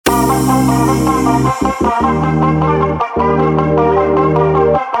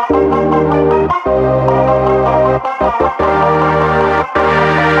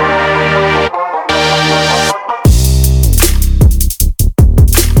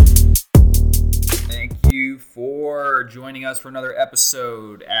for joining us for another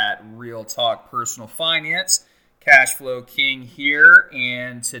episode at Real Talk Personal Finance. Cashflow King here,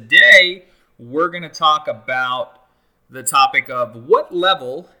 and today we're going to talk about the topic of what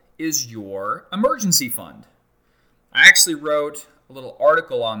level is your emergency fund. I actually wrote a little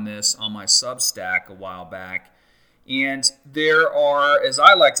article on this on my Substack a while back, and there are, as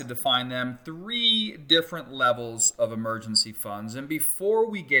I like to define them, 3 different levels of emergency funds. And before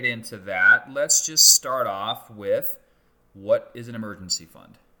we get into that, let's just start off with what is an emergency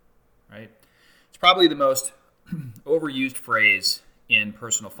fund, right? It's probably the most overused phrase in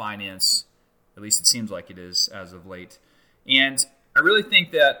personal finance, at least it seems like it is as of late. And I really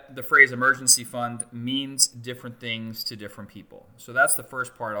think that the phrase emergency fund means different things to different people. So that's the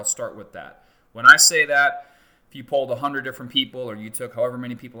first part. I'll start with that. When I say that, if you polled 100 different people, or you took however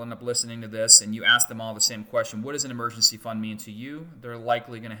many people end up listening to this, and you asked them all the same question, what does an emergency fund mean to you? They're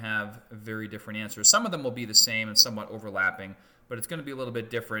likely going to have very different answers. Some of them will be the same and somewhat overlapping, but it's going to be a little bit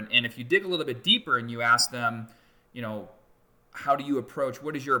different. And if you dig a little bit deeper and you ask them, how do you approach,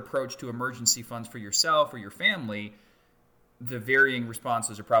 what is your approach to emergency funds for yourself or your family, the varying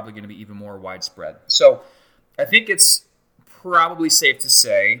responses are probably going to be even more widespread. So I think it's probably safe to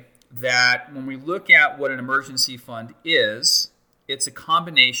say that when we look at what an emergency fund is, it's a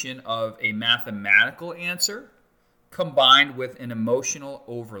combination of a mathematical answer combined with an emotional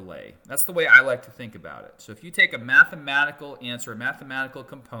overlay. That's the way I like to think about it. So if you take a mathematical answer, a mathematical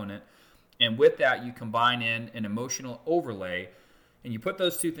component, and with that you combine in an emotional overlay, and you put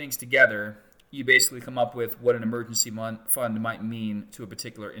those two things together, you basically come up with what an emergency fund might mean to a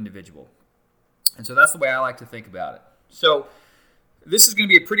particular individual. And so that's the way I like to think about it. So this is going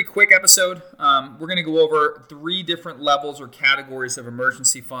to be a pretty quick episode. We're going to go over 3 different levels or categories of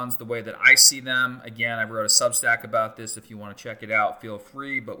emergency funds, the way that I see them. Again, I wrote a Substack about this. If you want to check it out, feel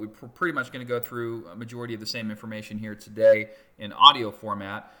free. But we're pretty much going to go through a majority of the same information here today in audio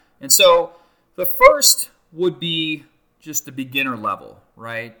format. And so the first would be just the beginner level,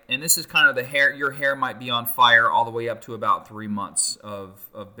 right? And this is kind of your hair might be on fire all the way up to about 3 months of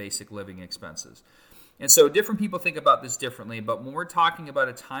basic living expenses. And so different people think about this differently, but when we're talking about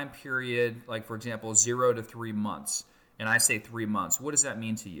a time period, like for example, 0 to 3 months, and I say 3 months, what does that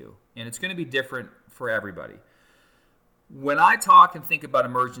mean to you? And it's going to be different for everybody. When I talk and think about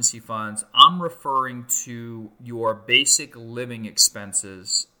emergency funds, I'm referring to your basic living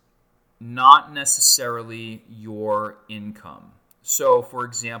expenses, not necessarily your income. So for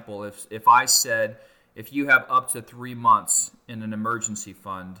example, if I said, if you have up to 3 months in an emergency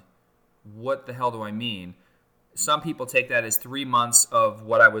fund, what the hell do I mean? Some people take that as 3 months of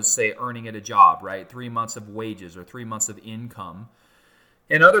what I would say earning at a job, right? 3 months of wages or 3 months of income.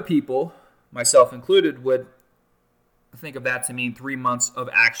 And other people, myself included, would think of that to mean 3 months of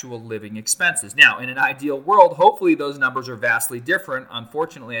actual living expenses. Now, in an ideal world, hopefully those numbers are vastly different.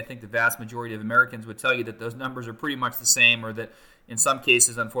 Unfortunately, I think the vast majority of Americans would tell you that those numbers are pretty much the same, or that in some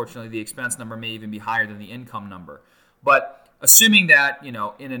cases, unfortunately, the expense number may even be higher than the income number. But assuming that, in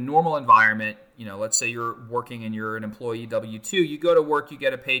a normal environment, let's say you're working and you're an employee W-2, you go to work, you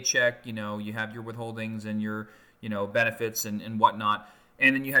get a paycheck, you have your withholdings and your, benefits and whatnot.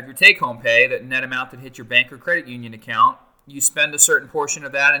 And then you have your take-home pay, that net amount that hits your bank or credit union account. You spend a certain portion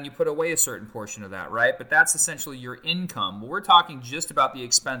of that and you put away a certain portion of that, right? But that's essentially your income. Well, we're talking just about the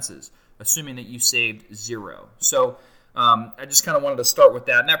expenses, assuming that you saved 0. So I just kind of wanted to start with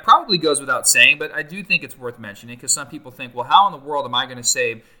that. And that probably goes without saying, but I do think it's worth mentioning because some people think, well, how in the world am I going to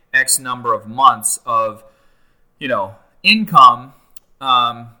save X number of months of, income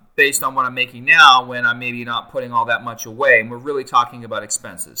based on what I'm making now when I'm maybe not putting all that much away? And we're really talking about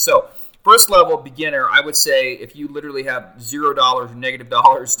expenses. So first level, beginner, I would say if you literally have $0 or negative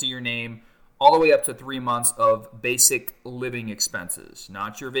dollars to your name, all the way up to 3 months of basic living expenses.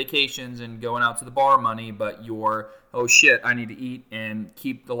 Not your vacations and going out to the bar money, but your, oh shit, I need to eat and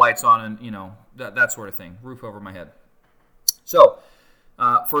keep the lights on and, that sort of thing. Roof over my head. So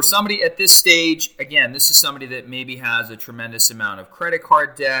for somebody at this stage, again, this is somebody that maybe has a tremendous amount of credit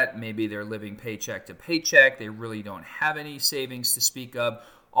card debt. Maybe they're living paycheck to paycheck. They really don't have any savings to speak of,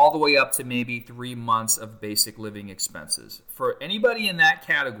 all the way up to maybe 3 months of basic living expenses. For anybody in that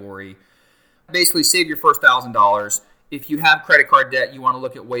category, basically save your first $1,000. If you have credit card debt, you want to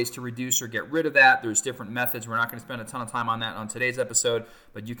look at ways to reduce or get rid of that. There's different methods. We're not going to spend a ton of time on that on today's episode,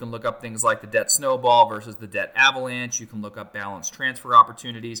 but you can look up things like the debt snowball versus the debt avalanche. You can look up balance transfer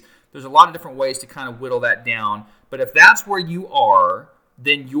opportunities. There's a lot of different ways to kind of whittle that down. But if that's where you are,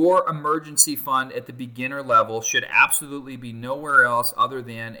 then your emergency fund at the beginner level should absolutely be nowhere else other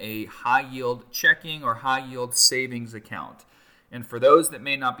than a high-yield checking or high-yield savings account. And for those that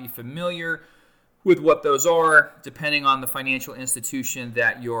may not be familiar, with what those are, depending on the financial institution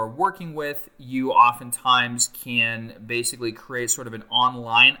that you're working with, you oftentimes can basically create sort of an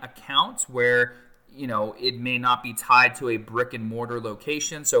online account where it may not be tied to a brick and mortar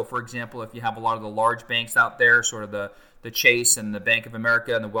location. So, for example, if you have a lot of the large banks out there, sort of the Chase and the Bank of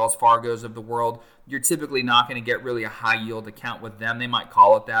America and the Wells Fargos of the world, you're typically not going to get really a high yield account with them. They might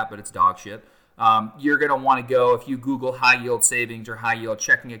call it that, but it's dog shit. You're going to want to go, if you Google high yield savings or high yield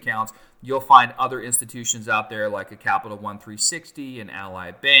checking accounts, you'll find other institutions out there like a Capital One 360, an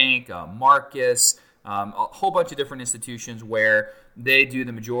Ally Bank, a Marcus, a whole bunch of different institutions where they do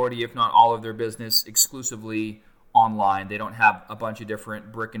the majority, if not all of their business exclusively online. They don't have a bunch of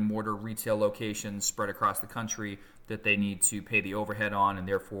different brick and mortar retail locations spread across the country that they need to pay the overhead on and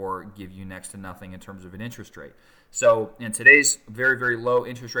therefore give you next to nothing in terms of an interest rate. So in today's very, very low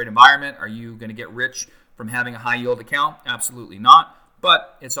interest rate environment, are you going to get rich from having a high yield account? Absolutely not.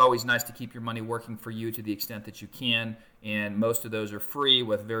 But it's always nice to keep your money working for you to the extent that you can. And most of those are free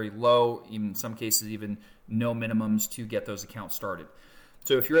with very low, even in some cases, even no minimums to get those accounts started.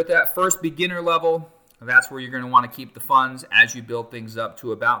 So if you're at that first beginner level, that's where you're going to want to keep the funds as you build things up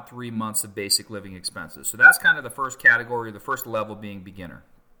to about 3 months of basic living expenses. So that's kind of the first category, the first level being beginner.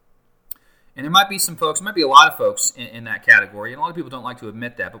 And there might be some folks, might be a lot of folks in that category, and a lot of people don't like to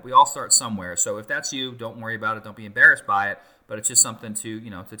admit that, but we all start somewhere. So if that's you, don't worry about it, don't be embarrassed by it, but it's just something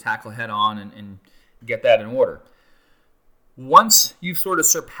to tackle head on and get that in order. Once you've sort of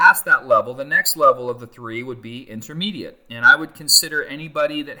surpassed that level, the next level of the three would be intermediate. And I would consider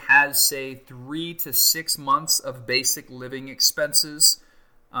anybody that has, say, 3 to 6 months of basic living expenses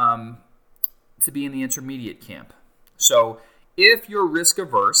to be in the intermediate camp. So if you're risk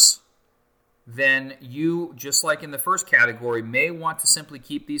averse, then you, just like in the first category, may want to simply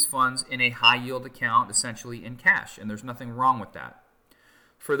keep these funds in a high yield account, essentially in cash. And there's nothing wrong with that.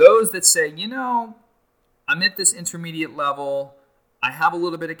 For those that say, I'm at this intermediate level, I have a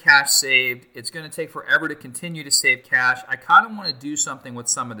little bit of cash saved, it's going to take forever to continue to save cash, I kind of want to do something with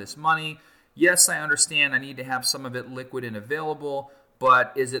some of this money. Yes, I understand I need to have some of it liquid and available,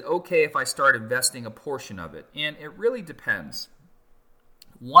 but is it okay if I start investing a portion of it? And it really depends.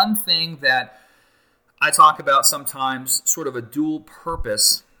 One thing that I talk about sometimes, sort of a dual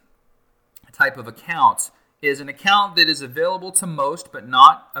purpose type of account, is an account that is available to most but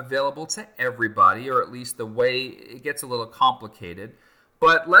not available to everybody, or at least the way it gets a little complicated.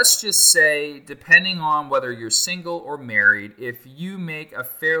 But let's just say, depending on whether you're single or married, if you make a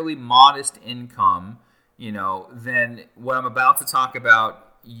fairly modest income, then what I'm about to talk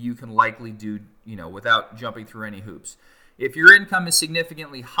about, you can likely do, without jumping through any hoops. If your income is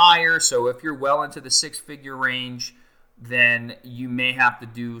significantly higher, so if you're well into the 6-figure range, then you may have to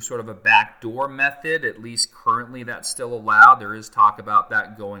do sort of a backdoor method. At least currently that's still allowed. There is talk about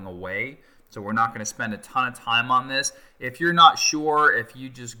that going away. So we're not going to spend a ton of time on this. If you're not sure, if you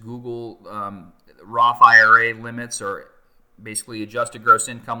just Google Roth IRA limits, or basically adjusted gross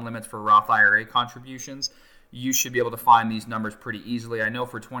income limits for Roth IRA contributions, you should be able to find these numbers pretty easily. I know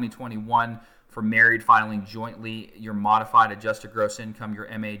for 2021, for married filing jointly, your modified adjusted gross income, your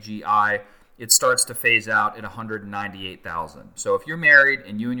MAGI, it starts to phase out at $198,000. So if you're married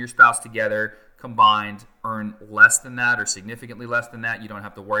and you and your spouse together combined earn less than that or significantly less than that, you don't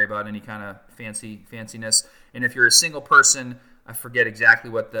have to worry about any kind of fanciness. And if you're a single person, I forget exactly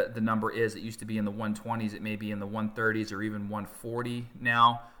what the number is. It used to be in the 120s. It may be in the 130s or even 140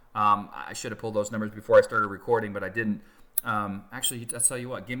 now. I should have pulled those numbers before I started recording, but I didn't. Actually, I'll tell you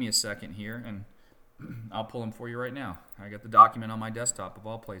what. Give me a second here, and I'll pull them for you right now. I got the document on my desktop of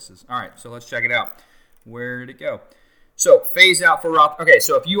all places. All right, so let's check it out. Where did it go? So phase out for Roth. Okay,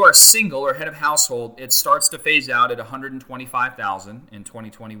 so if you are single or head of household, it starts to phase out at $125,000 in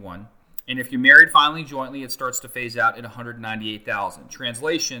 2021. And if you're married filing jointly, it starts to phase out at $198,000.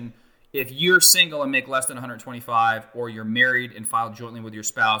 Translation: if you're single and make less than $125,000, or you're married and filed jointly with your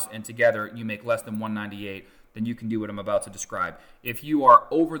spouse and together you make less than $198,000, then you can do what I'm about to describe. If you are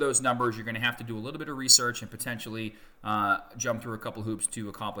over those numbers, you're going to have to do a little bit of research and potentially jump through a couple hoops to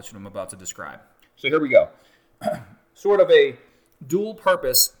accomplish what I'm about to describe. So here we go. Sort of a dual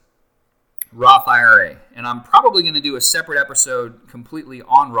purpose Roth IRA. And I'm probably going to do a separate episode completely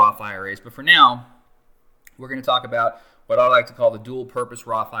on Roth IRAs. But for now, we're going to talk about what I like to call the dual purpose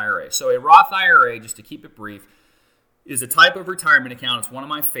Roth IRA. So a Roth IRA, just to keep it brief, is a type of retirement account. It's one of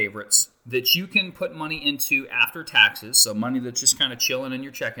my favorites that you can put money into after taxes. So money that's just kind of chilling in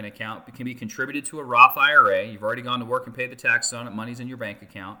your checking account. It can be contributed to a Roth IRA. You've already gone to work and paid the taxes on it. Money's in your bank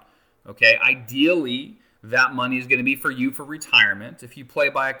account. Okay. Ideally, that money is going to be for you for retirement. If you play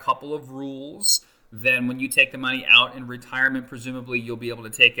by a couple of rules, then when you take the money out in retirement, presumably you'll be able to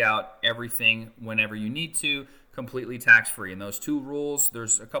take out everything whenever you need to, completely tax-free. And those two rules,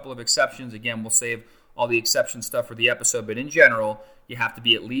 there's a couple of exceptions. Again, we'll save all the exception stuff for the episode, but in general, you have to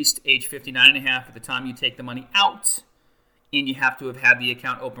be at least age 59 and a half at the time you take the money out, and you have to have had the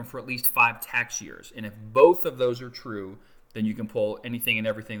account open for at least 5 tax years. And if both of those are true, then you can pull anything and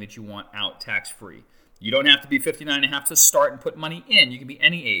everything that you want out tax-free. You don't have to be 59 and a half to start and put money in. You can be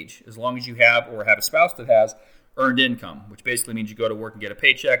any age, as long as you have or have a spouse that has earned income, which basically means you go to work and get a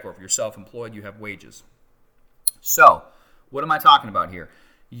paycheck, or if you're self-employed, you have wages. So, what am I talking about here?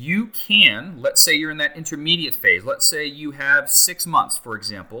 You can, let's say you're in that intermediate phase. Let's say you have 6 months, for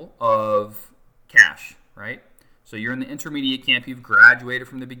example, of cash, right? So you're in the intermediate camp. You've graduated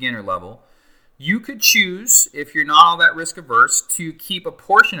from the beginner level. You could choose, if you're not all that risk averse, to keep a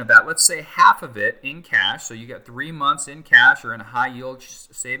portion of that, let's say half of it in cash. So you got 3 months in cash or in a high yield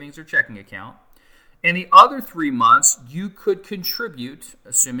savings or checking account. And the other 3 months, you could contribute,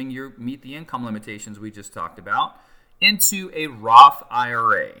 assuming you meet the income limitations we just talked about, into a Roth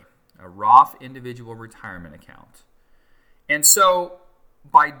IRA, a Roth individual retirement account. And so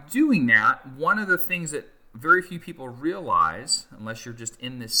by doing that, one of the things that very few people realize, unless you're just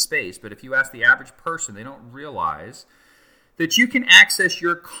in this space, but if you ask the average person, they don't realize that you can access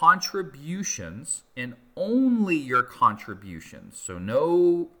your contributions and only your contributions. So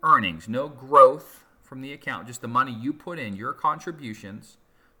no earnings, no growth from the account, just the money you put in, your contributions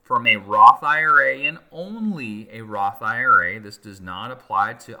from a Roth IRA and only a Roth IRA. This does not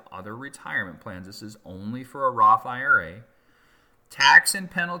apply to other retirement plans. This is only for a Roth IRA. Tax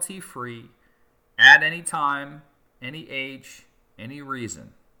and penalty free. At any time, any age, any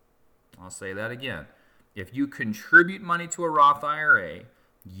reason. I'll say that again. If you contribute money to a Roth IRA,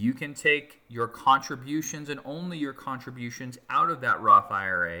 you can take your contributions and only your contributions out of that Roth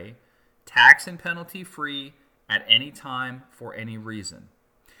IRA, tax and penalty free, at any time for any reason.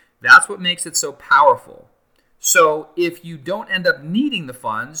 That's what makes it so powerful. So if you don't end up needing the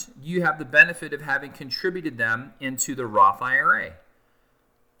funds, you have the benefit of having contributed them into the Roth IRA.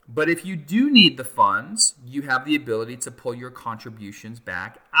 But if you do need the funds, you have the ability to pull your contributions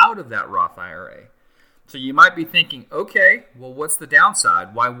back out of that Roth IRA. So you might be thinking, okay, well, what's the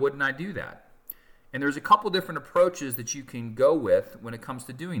downside? Why wouldn't I do that? And there's a couple different approaches that you can go with when it comes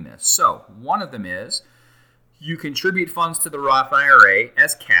to doing this. So one of them is you contribute funds to the Roth IRA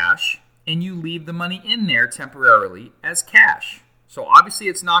as cash, and you leave the money in there temporarily as cash. So obviously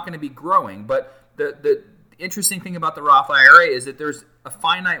it's not going to be growing, but the interesting thing about the Roth IRA is that there's a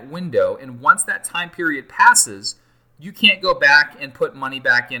finite window, and once that time period passes, you can't go back and put money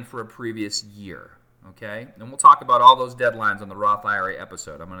back in for a previous year, okay? And we'll talk about all those deadlines on the Roth IRA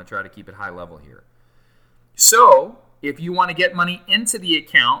episode. I'm going to try to keep it high level here. So if you want to get money into the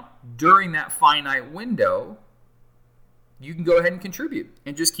account during that finite window, you can go ahead and contribute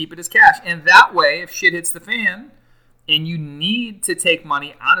and just keep it as cash. And that way, if shit hits the fan and you need to take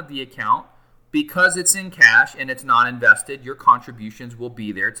money out of the account, because it's in cash and it's not invested, your contributions will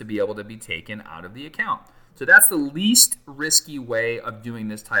be there to be able to be taken out of the account. So that's the least risky way of doing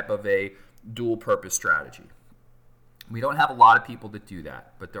this type of a dual purpose strategy. We don't have a lot of people that do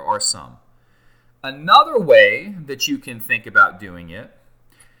that, but there are some. Another way that you can think about doing it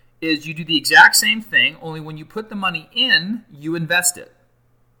is you do the exact same thing, only when you put the money in, you invest it.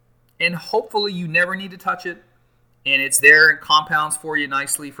 And hopefully you never need to touch it. And it's there and compounds for you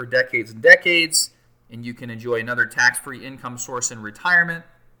nicely for decades and decades. And you can enjoy another tax-free income source in retirement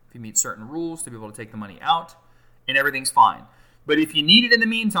if you meet certain rules to be able to take the money out. And everything's fine. But if you need it in the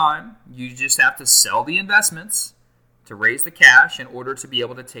meantime, you just have to sell the investments to raise the cash in order to be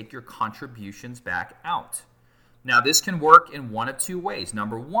able to take your contributions back out. Now, this can work in one of two ways.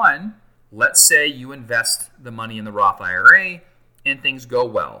 Number one, let's say you invest the money in the Roth IRA and things go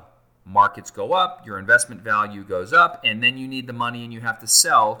well. Markets go up, your investment value goes up, and then you need the money and you have to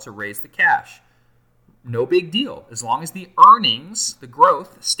sell to raise the cash. No big deal. As long as the earnings, the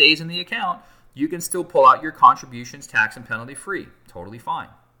growth, stays in the account, you can still pull out your contributions tax and penalty free. Totally fine.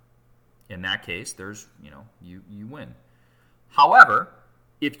 In that case, there's, you win. However,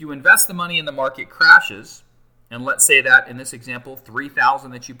 if you invest the money and the market crashes, and let's say that in this example,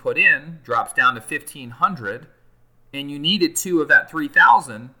 $3,000 that you put in drops down to $1,500, and you needed two of that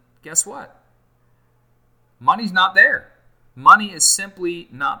 $3,000, guess what? Money's not there. Money is simply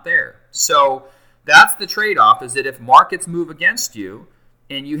not there. So that's the trade-off, is that if markets move against you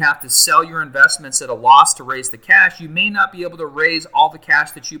and you have to sell your investments at a loss to raise the cash, you may not be able to raise all the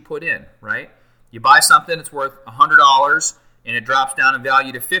cash that you put in, right? You buy something that's worth $100 and it drops down in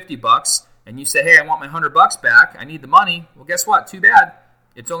value to $50, and you say, hey, I want my $100 back. I need the money. Well, guess what? Too bad.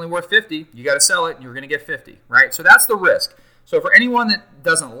 It's only worth 50. You got to sell it and you're going to get 50, right? So that's the risk. So for anyone that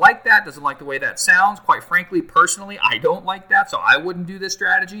doesn't like that, doesn't like the way that sounds, quite frankly, personally, I don't like that, so I wouldn't do this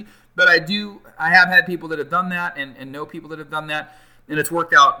strategy. But I have had people that have done that and know people that have done that, and it's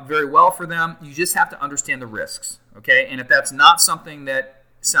worked out very well for them. You just have to understand the risks, okay? And if that's not something that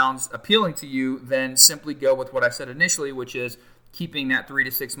sounds appealing to you, then simply go with what I said initially, which is keeping that 3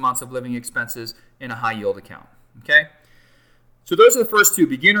 to 6 months of living expenses in a high yield account, okay? So those are the first two,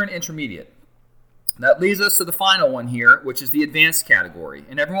 beginner and intermediate. That leads us to the final one here, which is the advanced category.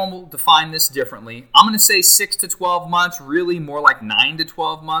 And everyone will define this differently. I'm going to say 6 to 12 months, really more like 9 to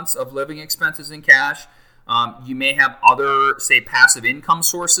 12 months of living expenses in cash. You may have other, say, passive income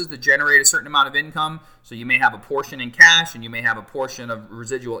sources that generate a certain amount of income. So you may have a portion in cash, and you may have a portion of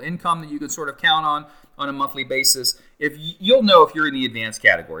residual income that you can sort of count on a monthly basis. You'll know if you're in the advanced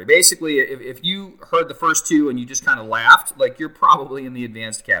category. Basically, if you heard the first two and you just kind of laughed, like, you're probably in the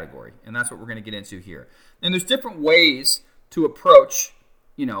advanced category, and that's what we're going to get into here. And there's different ways to approach,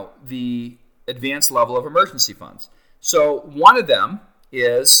 the advanced level of emergency funds. So one of them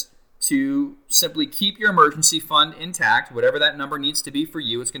is to simply keep your emergency fund intact, whatever that number needs to be for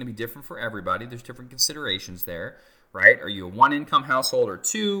you. It's going to be different for everybody. There's different considerations there, right? Are you a one-income household or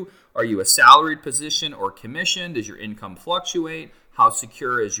two? Are you a salaried position or commission? Does your income fluctuate? How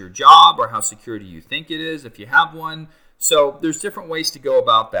secure is your job, or how secure do you think it is if you have one? So there's different ways to go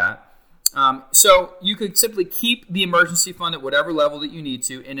about that. So you could simply keep the emergency fund at whatever level that you need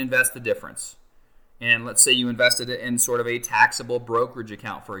to and invest the difference. And let's say you invested it in sort of a taxable brokerage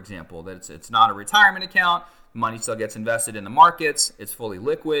account, for example, that it's not a retirement account. Money still gets invested in the markets. It's fully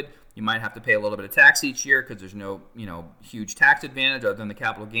liquid. You might have to pay a little bit of tax each year because there's no, huge tax advantage other than the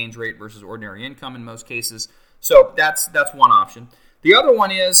capital gains rate versus ordinary income in most cases. So that's one option. The other one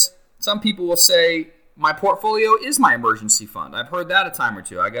is some people will say, my portfolio is my emergency fund. I've heard that a time or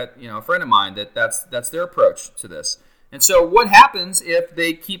two. I got, a friend of mine that's their approach to this. And so what happens if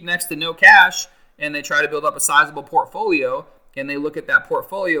they keep next to no cash and they try to build up a sizable portfolio, and they look at that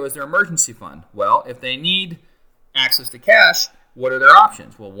portfolio as their emergency fund? Well, if they need access to cash, what are their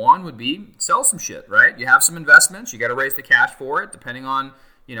options? Well, one would be sell some shit, right? You have some investments. You got to raise the cash for it, depending on,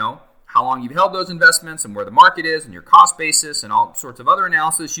 how long you've held those investments and where the market is and your cost basis and all sorts of other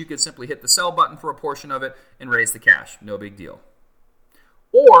analysis. You could simply hit the sell button for a portion of it and raise the cash. No big deal.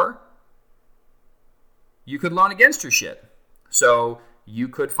 Or you could loan against your shit. So you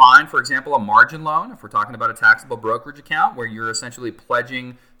could find, for example, a margin loan, if we're talking about a taxable brokerage account, where you're essentially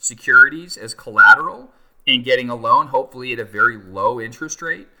pledging securities as collateral and getting a loan, hopefully at a very low interest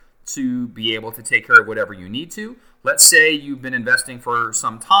rate, to be able to take care of whatever you need to. Let's say you've been investing for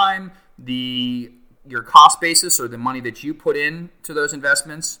some time. Your cost basis, or the money that you put into those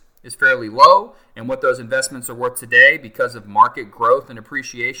investments, is fairly low, and what those investments are worth today because of market growth and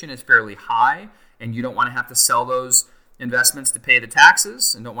appreciation is fairly high, and you don't want to have to sell those investments to pay the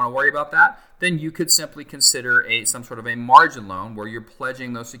taxes and don't want to worry about that, then you could simply consider some sort of a margin loan where you're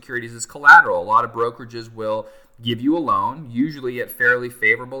pledging those securities as collateral. A lot of brokerages will give you a loan, usually at fairly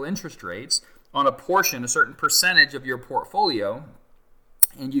favorable interest rates, on a certain percentage of your portfolio,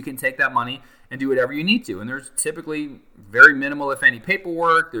 and you can take that money and do whatever you need to. And there's typically very minimal, if any,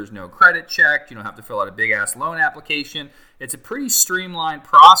 paperwork. There's no credit check. You don't have to fill out a big-ass loan application. It's a pretty streamlined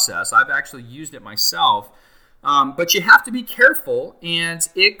process. I've actually used it myself. But you have to be careful, and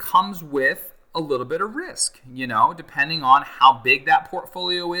it comes with a little bit of risk, depending on how big that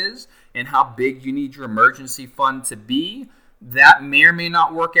portfolio is and how big you need your emergency fund to be. That may or may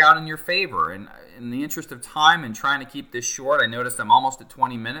not work out in your favor. And in the interest of time and trying to keep this short, I noticed I'm almost at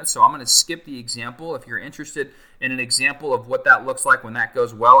 20 minutes, so I'm going to skip the example. If you're interested in an example of what that looks like when that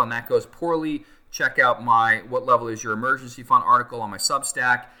goes well and that goes poorly, check out my What Level Is Your Emergency Fund article on my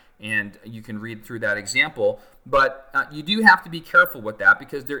Substack, and you can read through that example. But you do have to be careful with that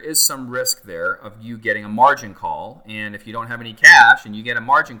because there is some risk there of you getting a margin call. And if you don't have any cash and you get a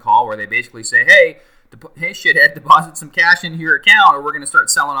margin call where they basically say, hey, shithead, deposit some cash into your account or we're going to start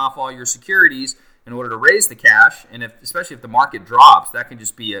selling off all your securities in order to raise the cash. And especially if the market drops, that can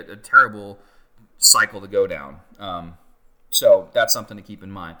just be a terrible cycle to go down. So that's something to keep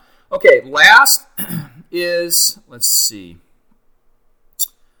in mind. Okay, last is, let's see.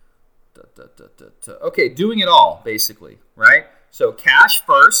 Okay, doing it all, basically, right? So cash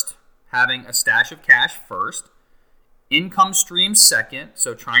first, having a stash of cash first. Income stream second,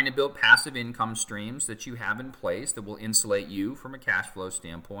 so trying to build passive income streams that you have in place that will insulate you from a cash flow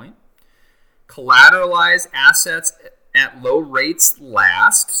standpoint. Collateralize assets at low rates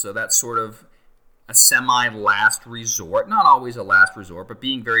last, so that's sort of a semi-last resort. Not always a last resort, but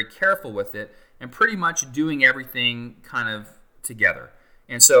being very careful with it and pretty much doing everything kind of together.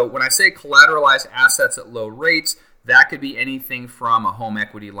 And so when I say collateralized assets at low rates, that could be anything from a home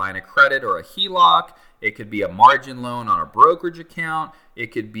equity line of credit or a HELOC. It could be a margin loan on a brokerage account. It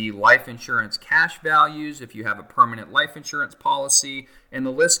could be life insurance cash values if you have a permanent life insurance policy, and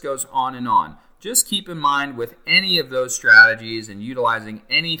the list goes on and on. Just keep in mind with any of those strategies and utilizing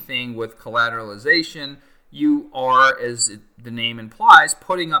anything with collateralization, you are, as the name implies,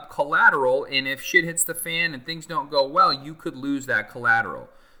 putting up collateral, and if shit hits the fan and things don't go well, you could lose that collateral.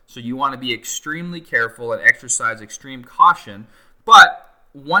 So you want to be extremely careful and exercise extreme caution. But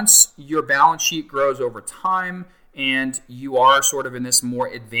once your balance sheet grows over time and you are sort of in this more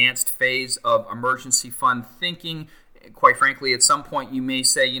advanced phase of emergency fund thinking, quite frankly, at some point you may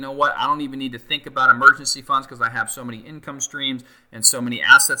say, you know what, I don't even need to think about emergency funds because I have so many income streams and so many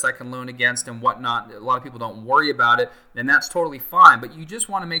assets I can loan against and whatnot. A lot of people don't worry about it, and that's totally fine. But you just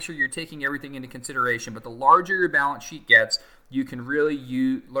want to make sure you're taking everything into consideration. But the larger your balance sheet gets, you can really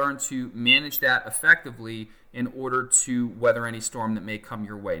learn to manage that effectively in order to weather any storm that may come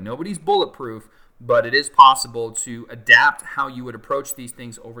your way. Nobody's bulletproof, but it is possible to adapt how you would approach these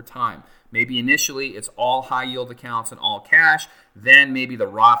things over time. Maybe initially it's all high yield accounts and all cash. Then maybe the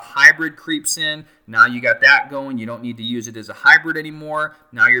Roth hybrid creeps in. Now you got that going. You don't need to use it as a hybrid anymore.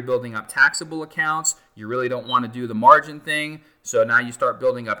 Now you're building up taxable accounts. You really don't want to do the margin thing. So now you start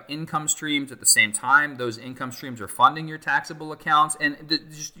building up income streams at the same time. Those income streams are funding your taxable accounts, and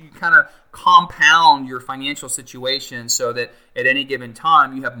just you kind of compound your financial situation so that at any given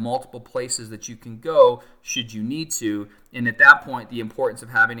time you have multiple places that you can go should you need to. And at that point, the importance of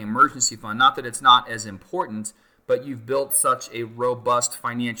having an emergency fund, not that it's not as important, but you've built such a robust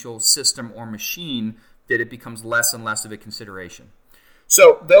financial system or machine that it becomes less and less of a consideration.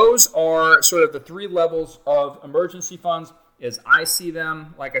 So those are sort of the three levels of emergency funds as I see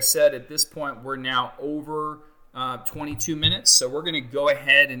them. Like I said, at this point, we're now over 22 minutes. So we're going to go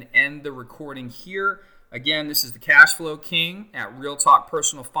ahead and end the recording here. Again, this is the Cash Flow King at Real Talk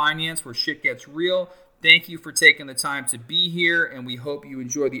Personal Finance, where shit gets real. Thank you for taking the time to be here, and we hope you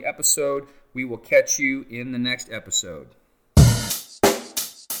enjoy the episode. We will catch you in the next episode.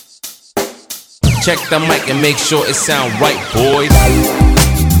 Check the mic and make sure it sound right, boys.